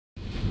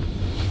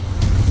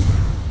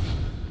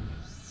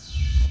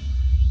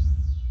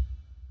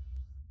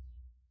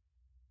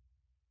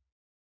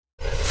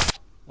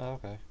Oh,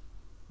 okay.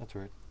 That's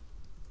weird.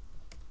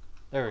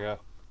 There we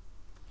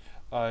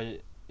go.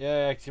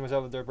 Yeah, I can see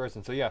myself in third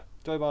person. So yeah,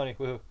 Toy Bonnie,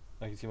 woohoo!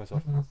 I can see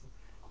myself.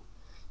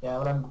 Yeah,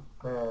 when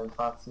I'm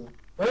Foxy.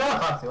 Oh,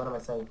 not Foxy, what am I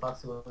saying?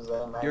 Foxy was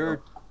Mango.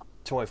 You're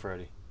Toy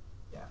Freddy.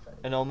 Yeah, Freddy.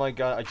 And oh my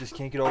god, I just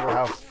can't get over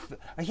how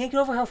I can't get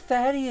over how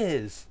fat he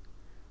is.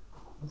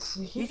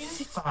 He is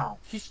He's fat.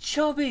 he's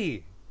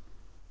chubby.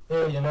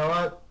 Dude, you know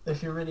what?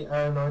 If you really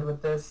are annoyed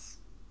with this,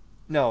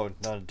 No,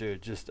 no,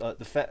 dude. Just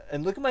the fat.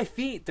 And look at my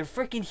feet. They're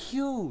freaking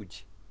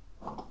huge.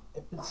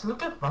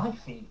 look at my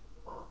feet.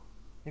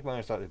 I think mine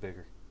are slightly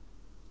bigger.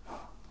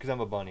 Cause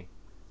I'm a bunny.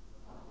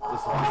 This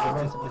is Oh, this you're is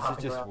meant just to be this is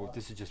hopping just around.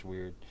 this is just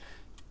weird.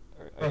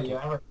 I Hey,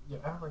 can't.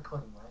 you're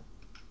recording,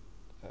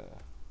 right?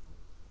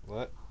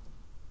 What?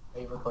 Are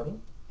you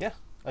recording? Yeah,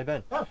 I've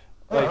been. Oh,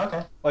 Like, oh,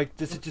 okay.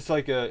 this is just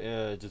like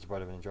a just a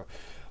part of an intro.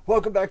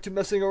 Welcome back to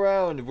Messing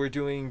Around. We're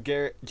doing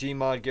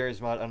Gmod,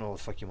 Gary's mod. I don't know what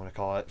the fuck you want to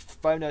call it.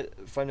 Five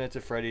Nights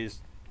at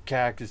Freddy's.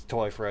 Cactus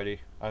Toy Freddy.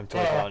 I'm Toy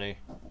Yeah. Bonnie.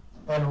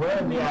 And we're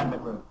in the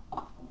admin room.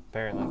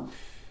 Apparently.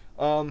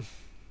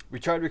 We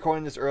tried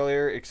recording this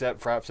earlier,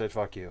 except Frapp said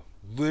fuck you.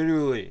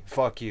 Literally,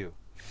 fuck you.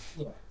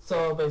 Yeah.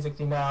 So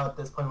basically now at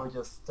this point we're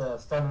just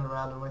standing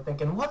around and we're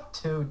thinking what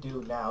to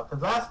do now.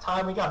 Because last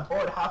time we got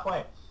bored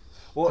halfway.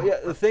 Well, yeah,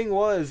 the thing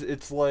was,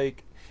 it's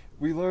like,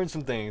 we learned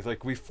some things.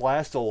 Like, we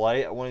flashed a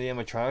light at one of the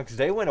animatronics.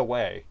 They went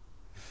away.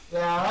 Yeah,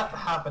 that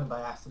happened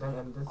by accident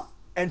and this...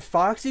 And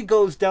Foxy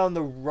goes down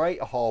the right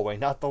hallway,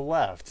 not the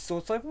left. So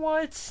it's like,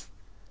 what?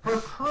 For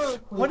proof,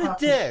 we What a have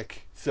to-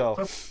 dick. So,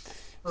 for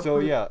so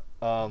proof. yeah,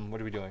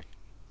 what are we doing?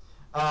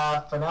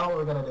 For now what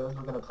we're going to do is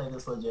we're going to play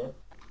this legit.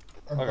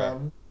 And Okay.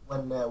 then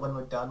when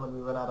we're done, when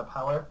we run out of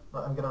power,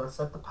 I'm going to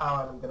reset the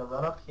power and I'm going to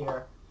run up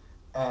here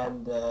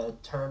and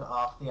turn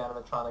off the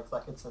animatronics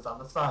like it says on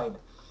the side.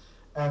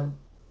 And,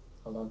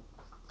 hold on.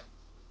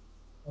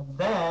 And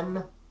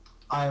then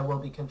I will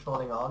be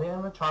controlling all the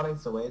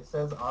animatronics the way it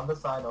says on the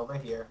side over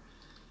here.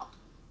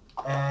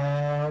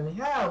 And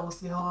yeah, we'll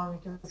see how long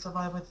we can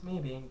survive with me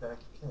being the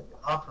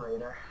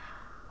operator.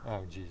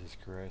 Oh, Jesus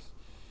Christ.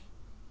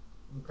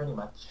 Pretty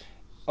much.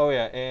 Oh,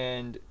 yeah,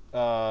 and,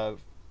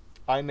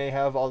 I may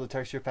have all the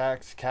texture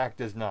packs. Cac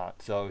does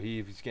not, so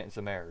he's getting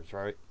some errors,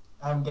 right?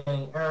 I'm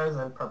getting errors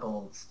and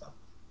purple stuff.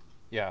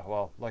 Yeah,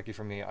 well, lucky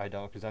for me, I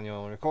don't, because I'm the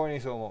only one recording,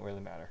 so it won't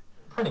really matter.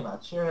 Pretty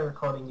much. You're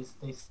recording,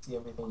 they see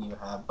everything you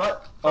have.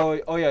 But Oh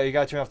yeah, you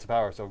gotta turn off the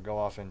power, so go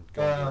off and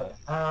go and do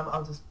that.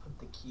 I'll just put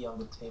the key on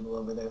the table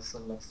over there so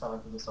next time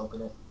I can just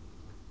open it.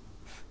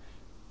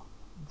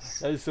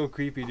 That is so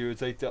creepy, dude.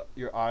 It's like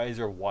your eyes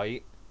are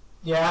white.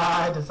 Yeah,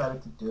 I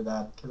decided to do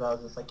that because I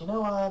was just like, you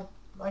know what?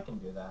 I can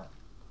do that.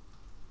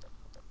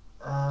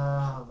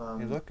 Hold on.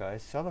 Hey, look,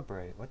 guys,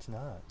 celebrate. What's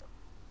not?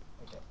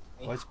 Okay.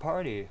 Let's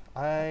party.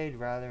 I'd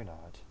rather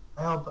not.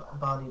 I hope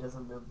Bonnie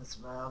doesn't move this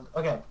around.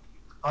 Okay.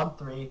 On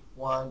 3.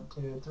 1,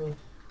 2, 3.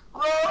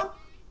 Run!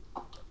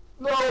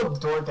 No,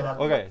 door, get out of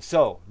the Okay,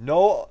 so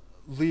no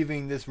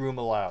leaving this room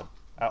allowed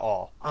at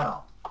all. I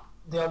don't.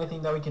 The only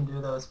thing that we can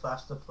do though is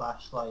flash the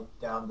flashlight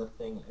down the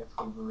thing if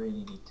we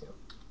really need to.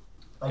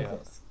 Like Yeah.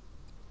 this.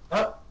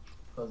 Oh!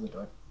 Close the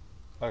door.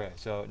 Okay,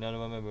 so none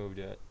of them have moved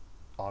yet,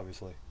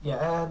 obviously.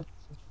 Yeah, and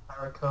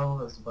power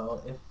code as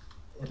well if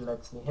it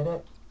lets me hit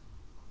it.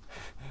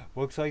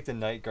 Looks like the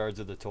night guards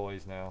are the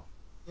toys now.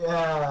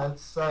 Yeah,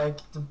 it's like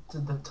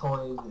the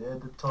toy,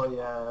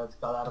 it's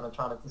got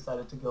animatronics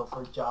decided to go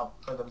for a job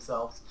for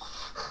themselves.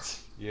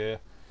 Yeah.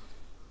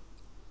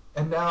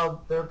 And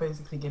now they're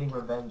basically getting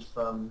revenge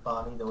from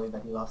Bonnie the way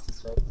that he lost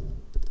his face.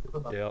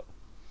 Yep.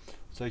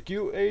 It's like,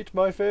 you ate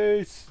my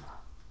face!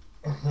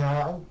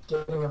 Yeah, I'm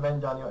getting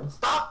revenge on you. And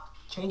stop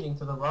changing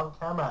to the wrong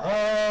camera.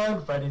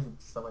 And Freddy's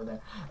somewhere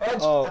there.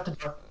 And Oh. shut the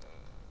door.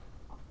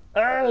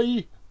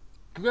 Hey!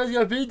 You guys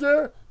got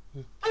pizza?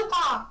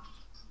 Pizza!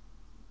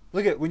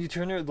 Look at, when you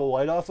turn the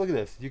light off, look at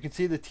this. You can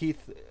see the teeth.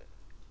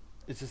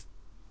 It's just,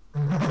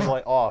 the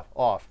light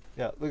off.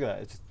 Yeah, look at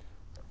that. It's just,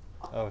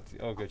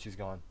 oh good, she's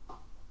gone.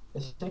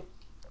 Is she?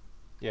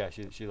 Yeah,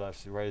 she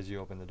left right as you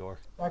opened the door.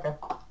 Okay.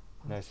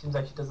 Nice. Seems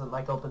like she doesn't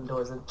like open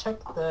doors. And check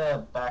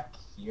the back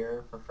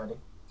here for Freddy.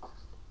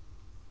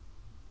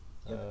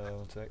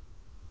 One sec.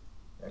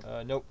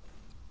 Okay. Nope.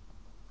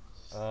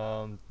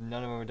 None of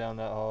them are down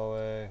that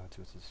hallway. What's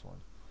this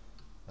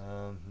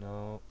one?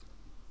 No.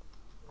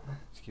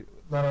 Let's keep.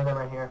 None of them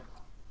are here.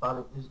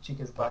 Bonnie,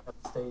 Chica's back on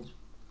the stage.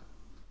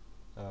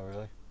 Oh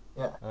really?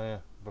 Yeah. Oh yeah.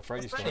 But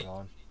Freddy's still Freddy.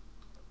 gone.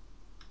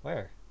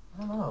 Where?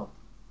 I don't know.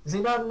 Is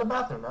he not in the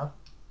bathroom now?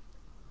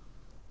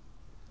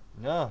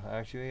 No,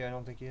 actually, I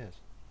don't think he is.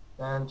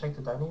 Then check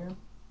the dining room.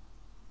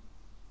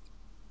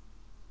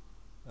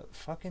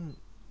 Fucking.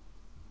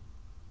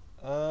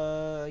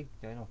 I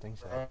don't think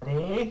so.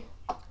 Ready?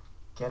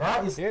 Get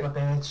out, you Here. son of a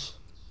bitch.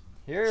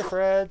 Here,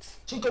 Freds.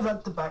 Chica's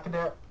at the back of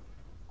there.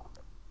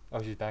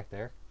 Oh, she's back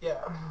there.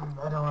 Yeah,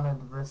 I don't want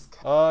to risk.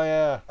 Oh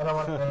yeah. I don't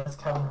want to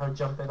risk having her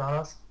jump in on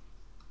us.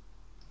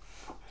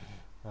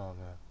 Oh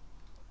man.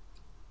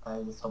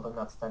 I just hope I'm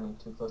not standing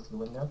too close to the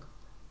window.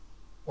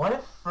 What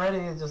if Freddy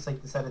just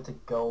like decided to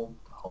go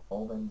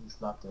home and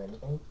just not do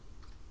anything?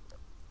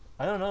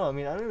 I don't know. I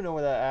mean, I don't even know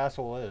where that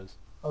asshole is.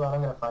 Hold on,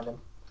 I'm gonna find him.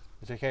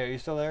 It's okay. Are you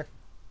still there?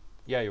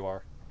 Yeah, you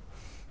are.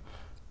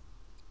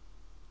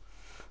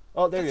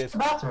 Oh, there he It's is. the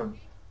bathroom.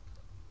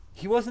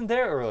 He wasn't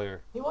there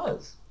earlier. He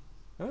was.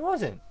 No, he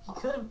wasn't. He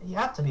could. He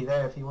had to be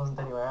there if he wasn't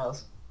anywhere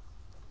else.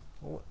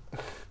 Well,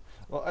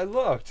 I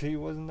looked. He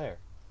wasn't there.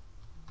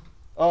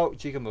 Oh,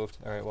 Chica moved.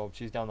 All right. Well,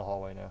 she's down the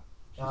hallway now.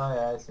 Oh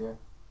yeah, I see her.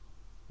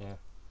 Yeah,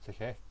 it's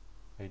okay.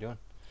 How you doing?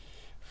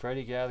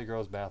 Freddy, get out of the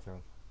girls'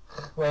 bathroom.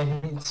 Wait,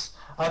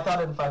 I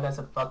thought in Five Nights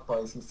at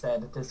Fuckboys he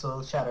said this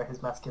will shatter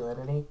his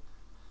masculinity.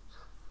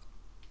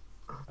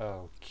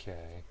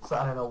 Okay. So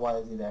I don't know why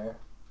is he there.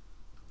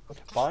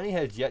 Bonnie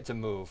has yet to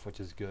move, which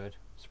is good,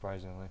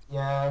 surprisingly.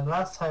 Yeah, and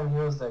last time he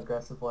was the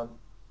aggressive one.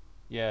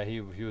 Yeah, he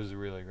was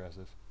really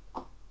aggressive.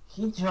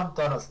 He jumped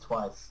on us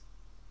twice.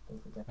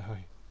 Don't forget. Oh,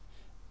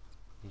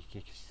 he's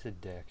a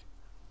dick.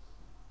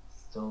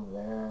 Still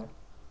there.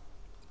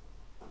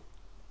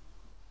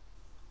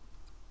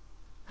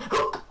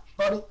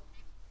 Buddy!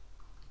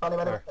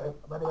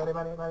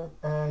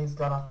 Buddy. He's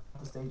gone off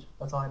the stage.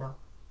 That's all I know.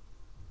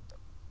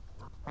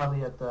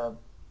 Probably at the...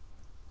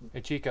 Hey,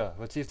 Chica,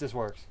 let's see if this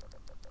works.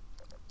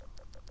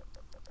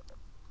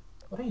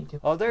 What are you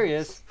doing? Oh, there he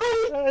is.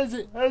 How's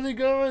it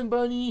going,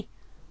 Bunny?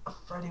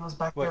 Freddy was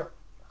back What? there.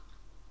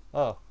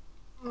 Oh,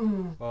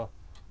 Mm. well,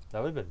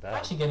 that would have been I'm bad.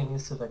 actually getting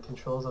used to the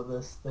controls of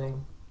this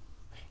thing.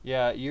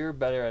 Yeah, you're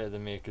better at it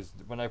than me, because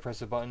when I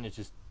press a button, it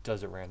just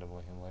does it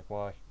randomly. I'm like,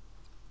 why?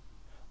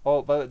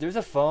 Oh, but there's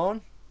a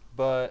phone,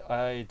 but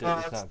it's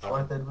It's not not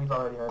worth it. We've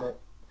already heard it.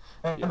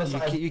 And You,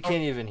 besides, you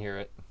can't even hear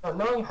it.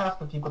 knowing half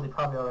the people, they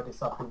probably already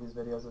saw previous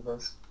videos of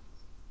this.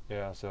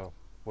 Yeah, so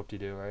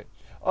whoop-de-doo, right?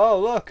 Oh,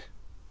 look!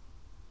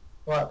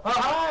 What? Oh,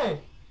 hi!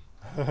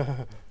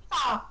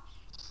 Ah!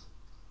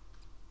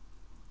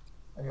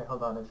 Okay,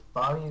 hold on. If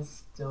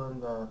Bonnie's still in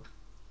the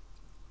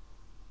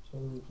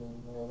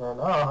changing room, then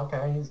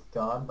okay, he's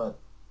gone. But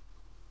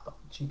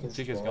Chica's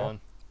there.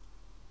 Gone.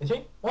 Is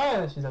she?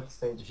 Yeah, she's at the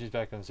stage. She's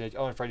back on the stage.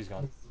 Oh, and Freddy's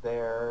gone. He's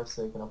there,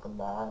 so you can open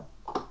that.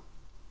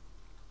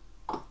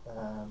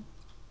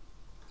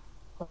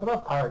 What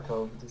about Pirate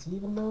Cove? Does he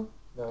even know?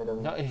 No, he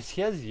doesn't. No,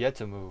 he has yet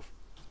to move.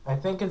 I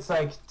think it's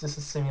like just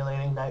a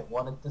simulating night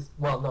one at this.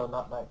 Well, no,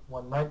 not night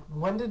one.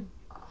 When did?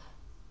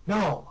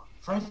 No,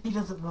 Freddy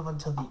doesn't move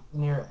until the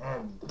near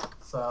end.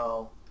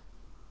 So,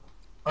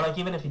 or like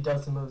even if he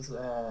does, he moves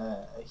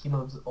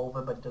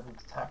over, but he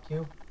doesn't attack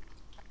you.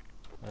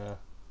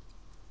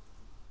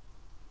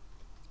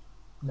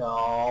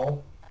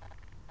 No.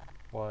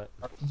 What?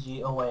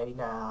 RPG away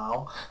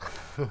now.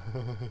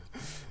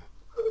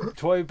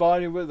 Toy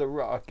Bonnie with a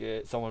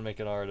rocket. Someone make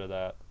an art of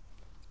that.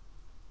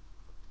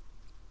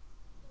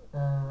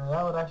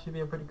 That would actually be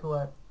a pretty cool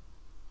art.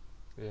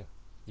 Yeah.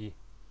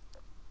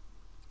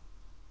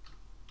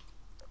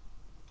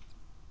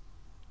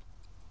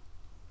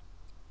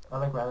 I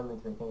like randomly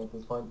thinking at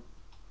this point,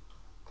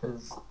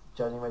 because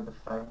judging by the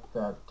fact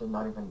that they're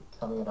not even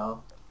coming at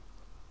all.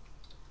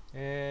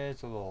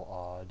 It's a little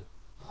odd.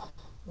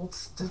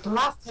 It's the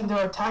last time they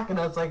were attacking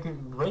us, like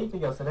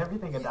raping us and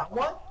everything, and now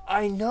what?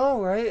 I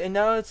know, right? And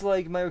now it's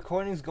like my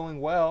recording's going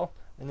well,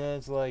 and then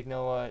it's like, you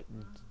know what?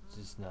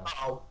 Just no.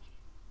 Uh-oh.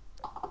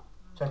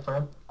 Check for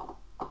him.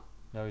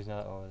 No, he's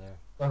not over there.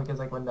 Yeah, because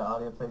like when the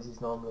audio plays, he's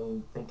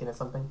normally thinking of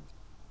something.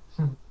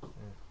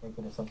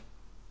 Thinking of something.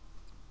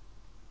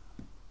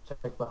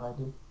 Check behind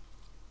you.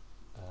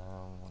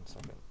 1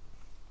 second.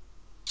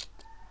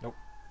 Nope.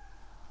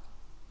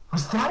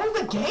 Was that in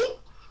the gate?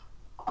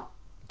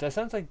 That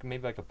sounds like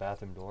maybe like a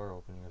bathroom door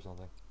opening or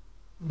something.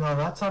 No,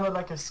 that sounded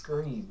like a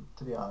scream,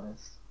 to be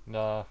honest.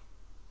 Nah.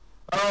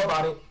 Oh,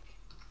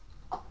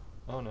 Bonnie.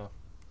 Oh no.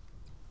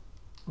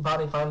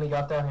 Bonnie finally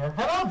got down here.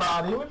 Hello,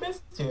 Bonnie. We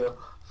missed you.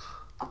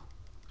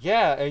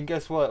 Yeah, and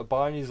guess what?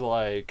 Bonnie's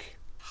like...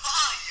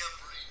 Hi,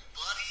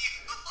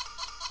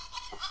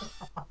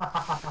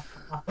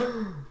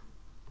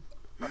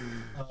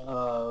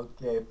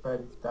 Okay,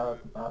 Freddy's down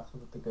at the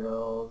bathroom with the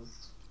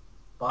girls.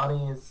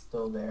 Bonnie is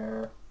still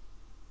there.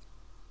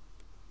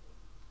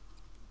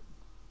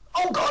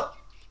 Oh god!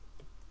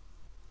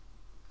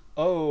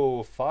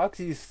 Oh,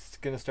 Foxy's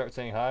gonna start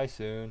saying hi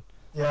soon.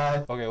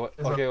 Yeah. Okay, what?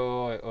 Okay,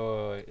 wait.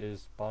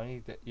 Is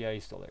Bonnie? Yeah,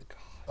 he's still there. God.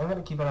 I'm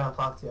gonna keep an eye on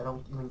Foxy. I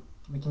don't even.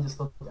 We can just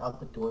look out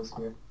the doors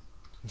here.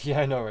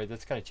 Yeah, I know, right?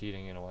 That's kind of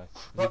cheating in a way.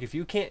 Like if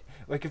you can't,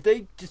 like if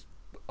they just.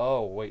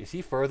 Oh wait, is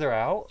he further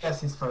out?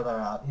 Yes, he's further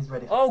out. He's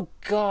ready. Oh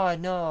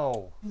God,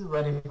 no! He's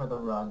ready for the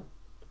run.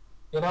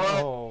 You know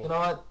No. what? You know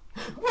what?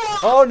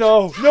 Oh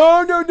no!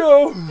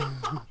 No!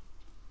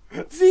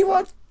 See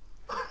what?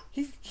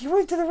 He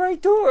went to the right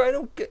door. I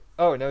don't get.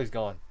 Oh, now he's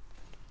gone.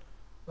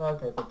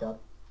 Okay, thank God.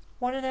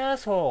 What an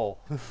asshole!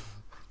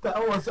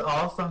 That was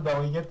awesome,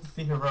 though. We get to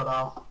see him run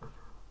off.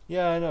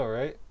 Yeah, I know,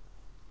 right?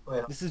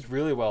 Wait. This is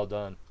really well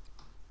done.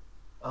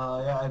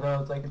 Yeah, I know.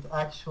 It's like it's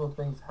actual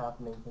things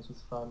happening, which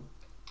is fun.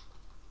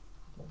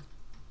 Okay.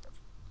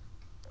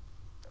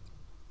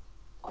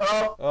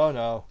 Oh! Oh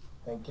no.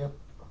 Thank you.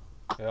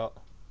 Yeah,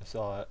 I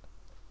saw it.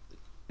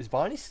 Is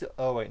Bonnie still?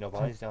 Oh wait, no,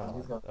 Bonnie's down.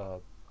 He's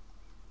gone.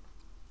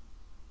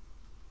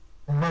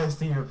 I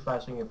see you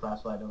flashing your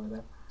flashlight over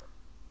there.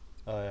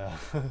 Oh yeah.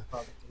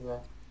 Anyway.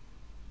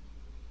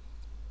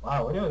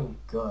 Wow, we're doing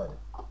good.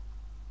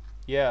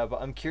 Yeah,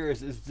 but I'm curious.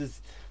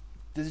 Does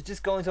it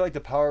just go until like the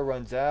power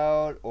runs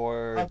out,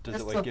 or I does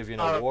guess it like the give you an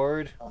power-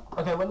 award?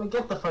 Okay, when we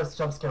get the first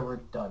jump scare, we're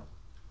done.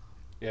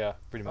 Yeah,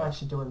 pretty We're much.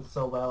 actually doing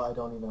so well, I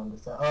don't even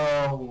understand.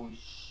 Oh,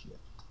 shit.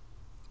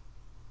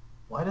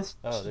 Why does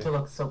Oh, Chica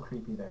look so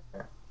creepy there?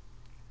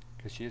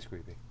 because she is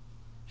creepy.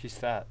 She's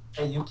fat.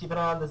 Hey, you keep an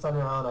eye on this on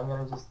your own. I'm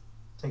gonna just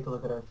take a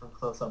look at her from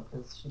close up,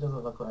 because she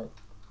doesn't look right.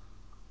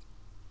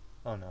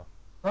 Oh no.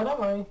 No, don't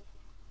worry.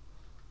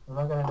 I'm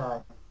not gonna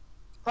die.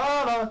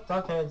 Oh, no, it's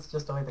okay, it's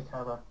just the way the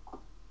camera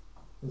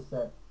is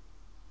set.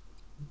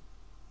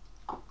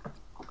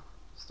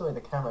 Just the way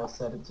the camera is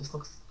set, it just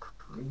looks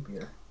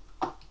creepier.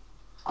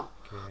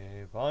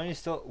 Okay, Bonnie's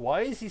still.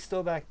 Why is he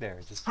still back there?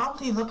 He's Just.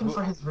 probably looking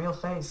for his real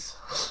face.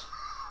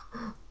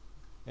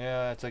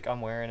 Yeah, it's like I'm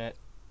wearing it.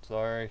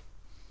 Sorry.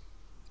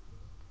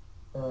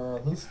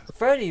 He's...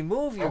 Freddy,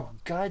 move your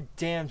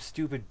goddamn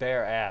stupid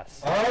bare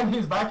ass. And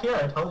he's back here,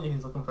 I told you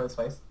he's looking for his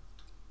face.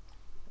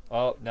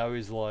 Oh, now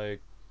he's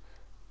like.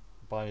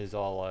 Bonnie's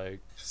all like.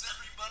 Is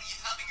everybody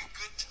having a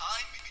good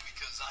time?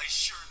 Because I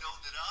sure know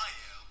that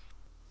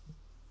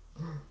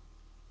I am.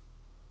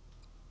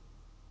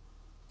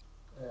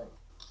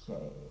 Okay.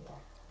 Let's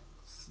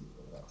see,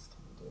 what else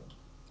can we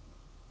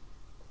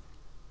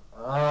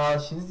do?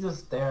 She's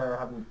just there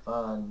having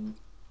fun.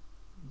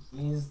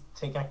 He's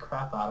taking a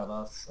crap out of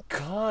us.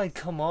 God,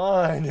 come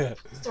on.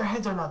 Their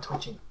heads are not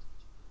twitching.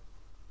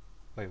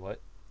 Wait, what?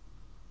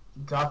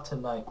 You got to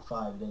night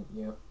 5, didn't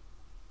you?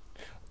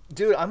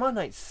 Dude, I'm on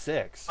night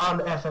 6.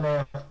 On F and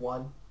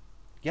F1.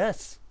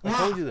 Yes, I Yeah.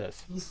 told you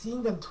this. You've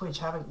seen them twitch,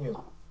 haven't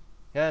you?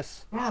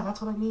 Yes. Yeah,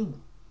 that's what I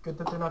mean. Good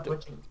that they're not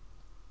twitching.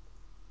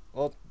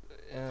 Well,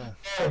 yeah.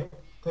 Hey,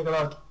 take a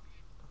look.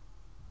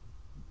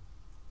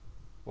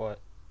 What?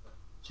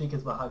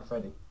 Chica's behind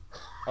Freddy.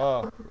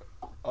 Oh.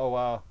 Oh,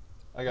 wow.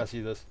 I gotta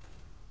see this.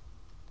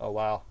 Oh,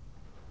 wow.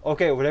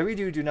 Okay, whatever you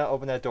do, do not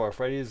open that door.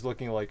 Freddy is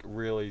looking like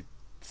really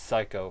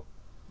psycho.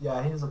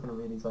 Yeah, he's looking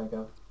really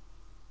psycho.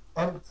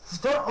 And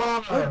they're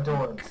all our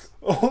doors.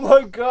 Oh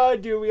my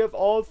god, dude, we have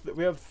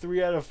we have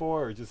 3 out of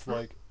 4. Just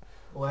like,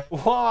 What?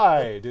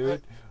 why,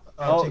 dude?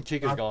 Oh, Chica's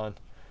Chica's gone.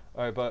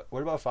 Alright, but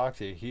what about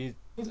Foxy? He's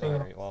being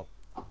Alright, well.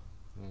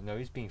 No,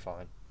 he's being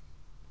fine.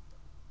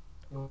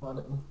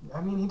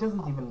 I mean, he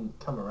doesn't even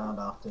come around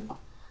often.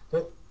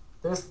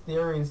 There's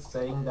theories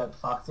saying that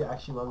Foxy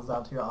actually runs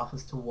down to your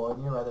office to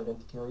warn you rather than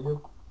to kill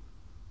you.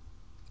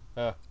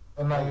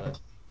 And like, okay.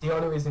 the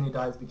only reason he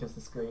dies is because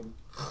the scream.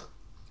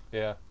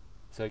 Yeah.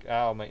 It's like,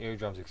 ow, my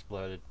eardrums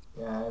exploded.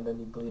 Yeah, and then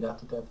you bleed out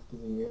to death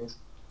because of your ears.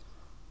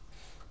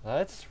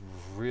 That's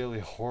really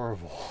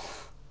horrible.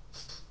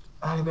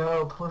 I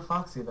know, poor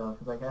Foxy though,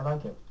 'cause like, I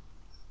like it.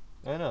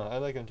 I know, I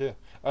like him too.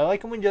 I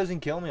like him when he doesn't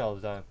kill me all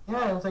the time.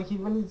 Yeah, it's like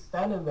when he's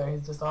standing there,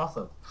 he's just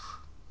awesome.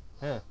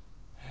 Yeah.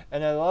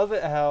 And I love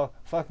it how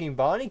fucking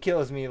Bonnie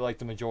kills me like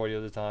the majority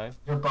of the time.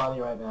 Your body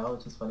right now,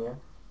 which is funnier.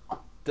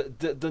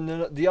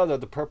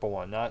 The purple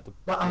one, not the...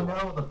 No, I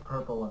know the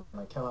purple one.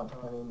 Like, come on,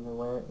 I mean,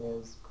 where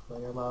is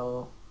player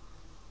model?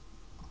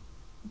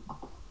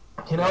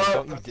 You know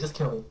Don't what? you Just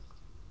kill me.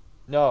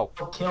 No.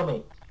 Don't kill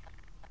me.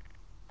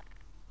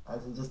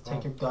 As in, just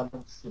take your gun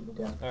and shoot me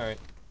down. Alright.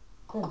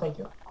 Yeah, thank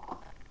you.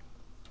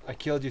 I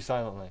killed you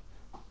silently.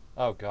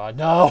 Oh god,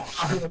 no!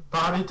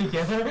 Body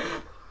together?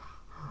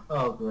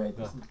 Oh, great.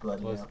 This No, is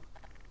bloody close.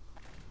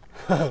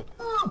 now.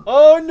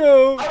 Oh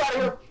no! I'm out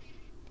of here!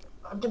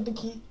 I'll get the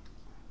key.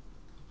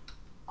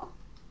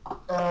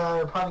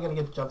 You're probably gonna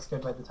get jump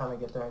scared by the time I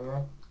get there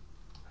anyway.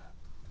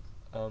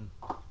 I'm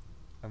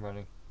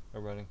running.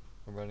 I'm running.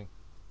 I'm running.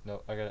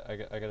 No, I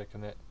gotta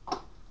commit.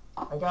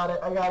 I got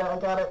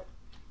it.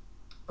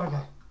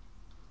 Okay.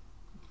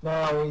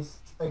 Now we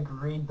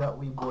agreed that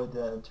we would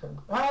turn.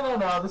 I don't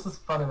know. This is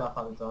fun enough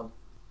on its own.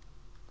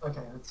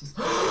 Okay, let's just.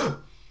 And all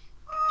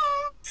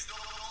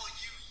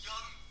you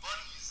young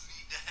bunnies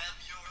need to have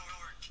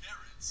your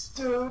carrots.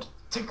 Dude,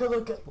 take a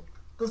look at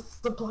the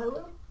supply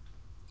room.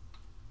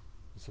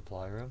 The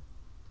supply room?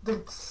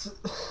 The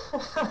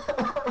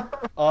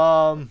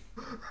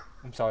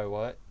I'm sorry,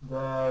 what?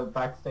 the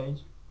backstage.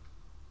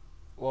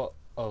 Well,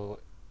 oh,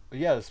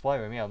 yeah, the supply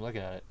room, yeah, I'm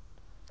looking at it.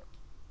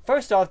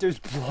 First off, there's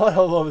blood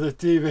all over the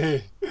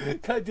TV.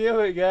 God damn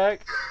it, Gak.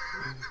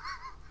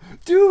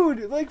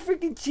 Dude, like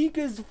freaking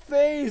Chica's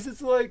face,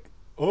 it's like,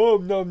 oh,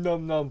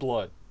 nom,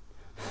 blood.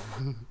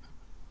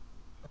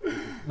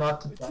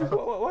 Not to die.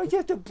 Why'd you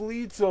have to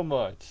bleed so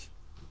much?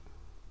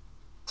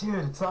 Dude,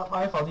 it's not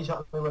my fault. He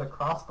shot me with a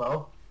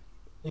crossbow.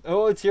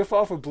 Oh, it's your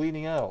fault for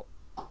bleeding out.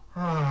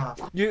 Ah.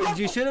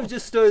 You should have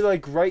just stood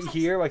like right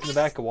here, like in the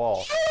back of the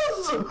wall.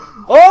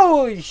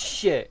 Holy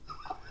shit!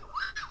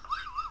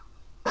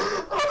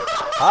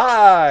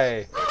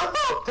 Hi!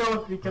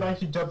 You can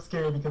actually jump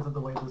scare you because of the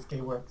way this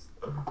game works.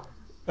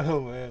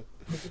 Oh man.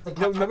 The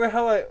No, remember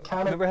how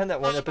counter- in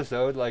that one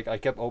episode, like I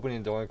kept opening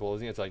the door and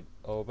closing. It's like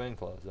open,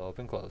 close,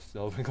 open, close,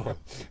 open, close.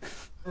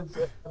 It's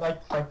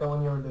like the fact that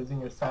when you were losing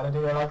your sanity,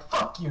 you're like,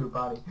 "Fuck you,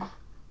 body."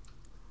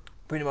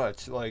 Pretty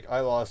much. Like, I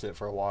lost it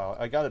for a while.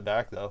 I got it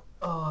back, though.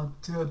 Oh,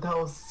 dude, that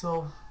was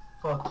so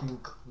fucking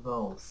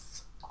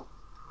close.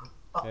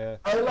 Yeah.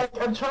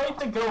 I'm trying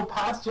to go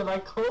past you and I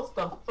closed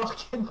the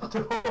fucking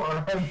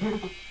door and you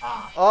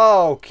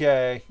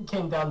Okay.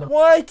 came down the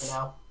What? you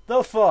know?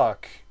 The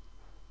fuck?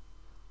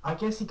 I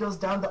guess he goes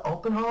down the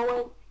open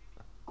hallway?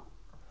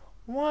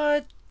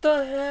 What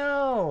the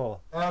hell?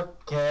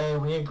 Okay,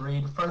 we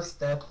agreed. First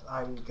step,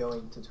 I'm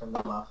going to turn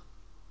them off.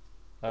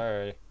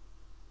 Alright.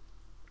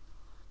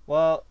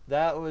 Well,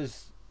 that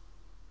was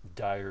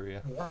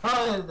diarrhea.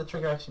 Oh, the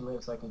trigger actually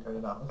moves so I can turn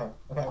it off. Okay,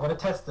 I'm gonna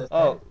test this.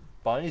 Oh, Okay?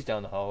 Bonnie's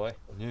down the hallway.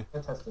 Yeah. I'm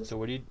gonna test this. So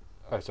what are you?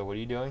 Alright, so what are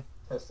you doing?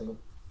 Testing.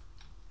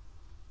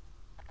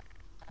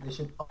 They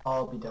should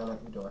all be down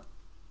at your door.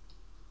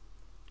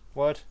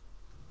 What?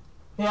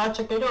 Yeah,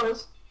 check their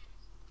doors.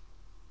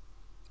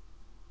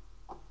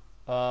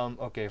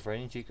 Okay,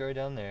 Freddy and Chico are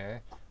down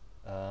there.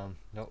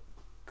 Nope.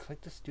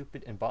 Click the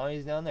stupid, and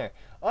Bonnie's down there.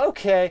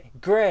 Okay,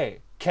 great.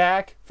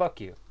 Cack,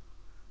 fuck you.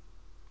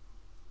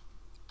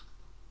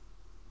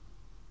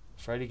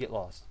 Freddy, get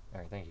lost.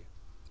 Alright, thank you.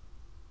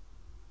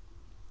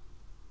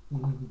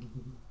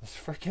 It's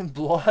freaking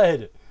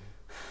blood.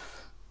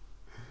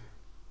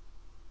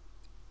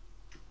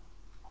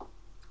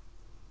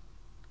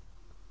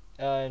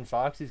 And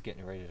Foxy's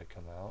getting ready to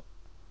come out.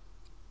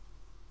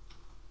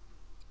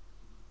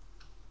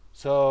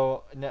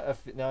 So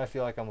now I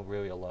feel like I'm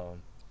really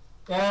alone.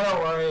 Yeah,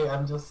 don't worry.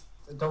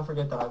 Don't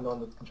forget that I'm the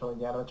one that's controlling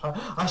the animatronic.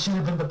 I should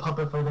have been the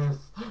puppet for this.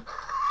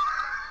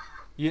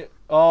 Yeah.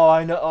 Oh,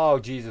 I know. Oh,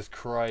 Jesus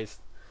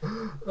Christ.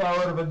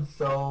 That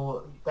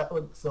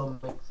would so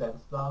make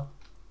sense though.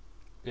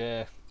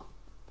 Yeah.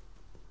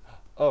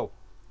 Oh.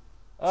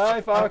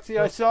 Hi, Foxy.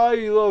 I saw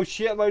you, little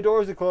shit. My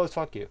doors are closed.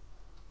 Fuck you.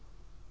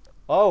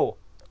 Oh.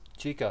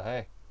 Chica,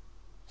 hey.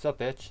 What's up,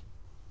 bitch?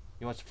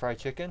 You want some fried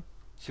chicken?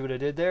 See what I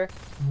did there?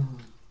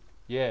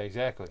 Yeah,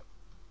 exactly.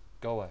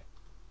 Go away.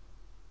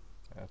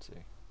 Let's see.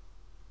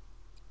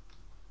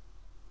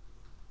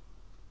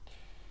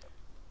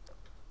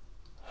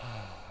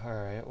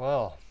 Alright,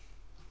 well.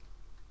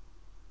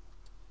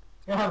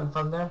 You're having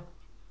fun there.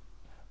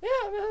 Yeah,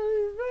 I'm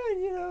having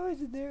fun, you know,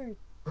 it's there.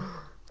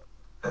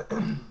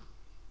 I'm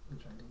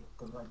trying to get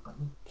the right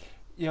button.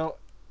 You know,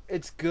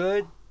 it's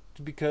good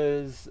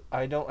because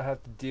I don't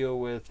have to deal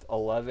with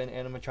 11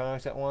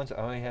 animatronics at once. I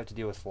only have to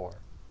deal with 4.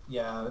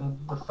 Yeah, and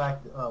the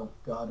fact, oh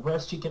god,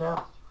 where's Chica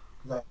now?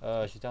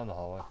 She's down the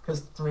hallway. Because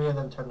 3 of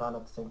them turned on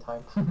at the same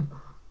time.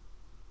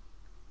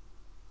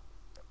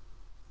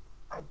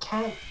 I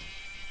can't.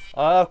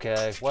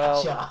 Okay,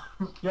 well. Gotcha.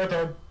 Your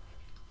turn.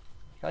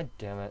 God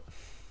damn it.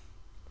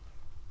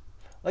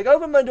 Like, I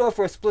opened my door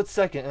for a split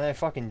second and I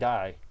fucking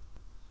die.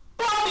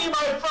 Bobby,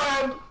 my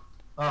friend!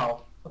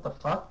 Oh, what the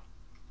fuck?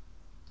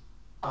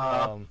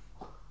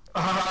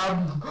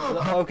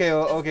 Okay,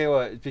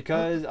 what?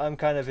 Because I'm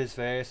kind of his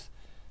face.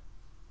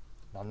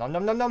 Nom nom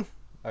nom nom nom.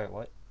 Alright,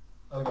 what?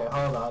 Okay,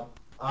 hold on.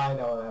 I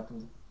know what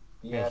happened.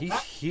 Yeah, he's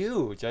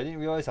huge. I didn't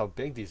realize how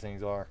big these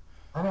things are.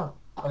 I know.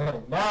 Okay,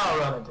 now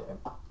run into him.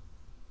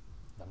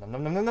 Nom nom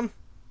nom nom nom nom.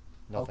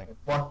 Nothing. Okay,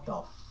 what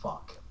the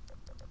fuck?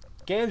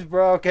 Game's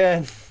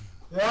broken.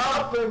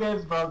 Yeah, the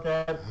game's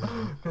broken.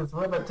 Because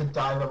we're meant to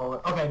die the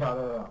moment. Okay,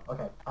 no.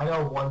 Okay, I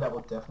know one that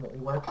will definitely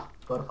work.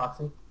 Go to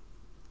Foxy.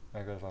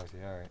 Alright, go to Foxy,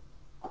 alright.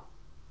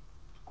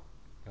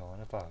 Go on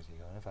to Foxy,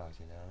 no.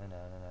 Foxy, my friend!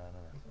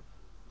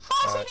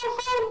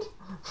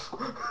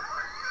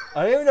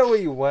 I don't even know where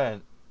you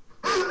went.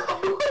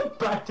 I went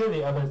back to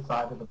the other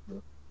side of the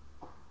room.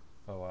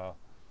 Oh, wow.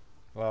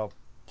 Well,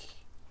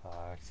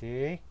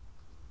 Foxy.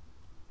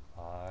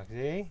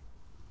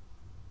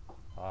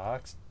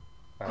 Fox.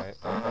 Alright,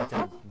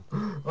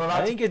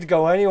 I didn't get to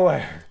go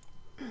anywhere.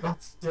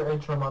 That's your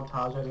intro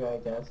montage anyway, I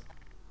guess.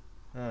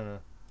 I don't know.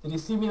 Did you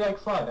see me like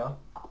fly, no?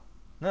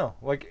 No,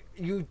 like,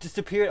 you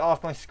disappeared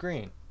off my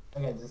screen.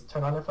 Okay, just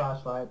turn on your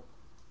flashlight.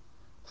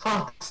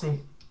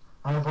 Foxy,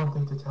 I have one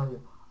thing to tell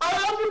you. I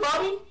love you,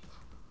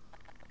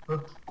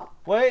 buddy!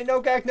 Wait,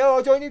 no, Gak, no,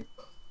 I'll join you.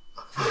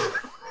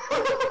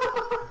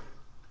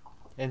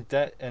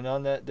 And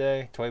on that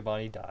day, Toy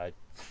Bonnie died.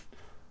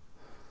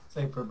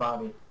 Same for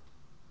Bobby.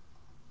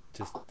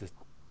 Just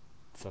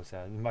so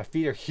sad. My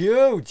feet are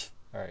huge!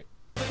 Alright.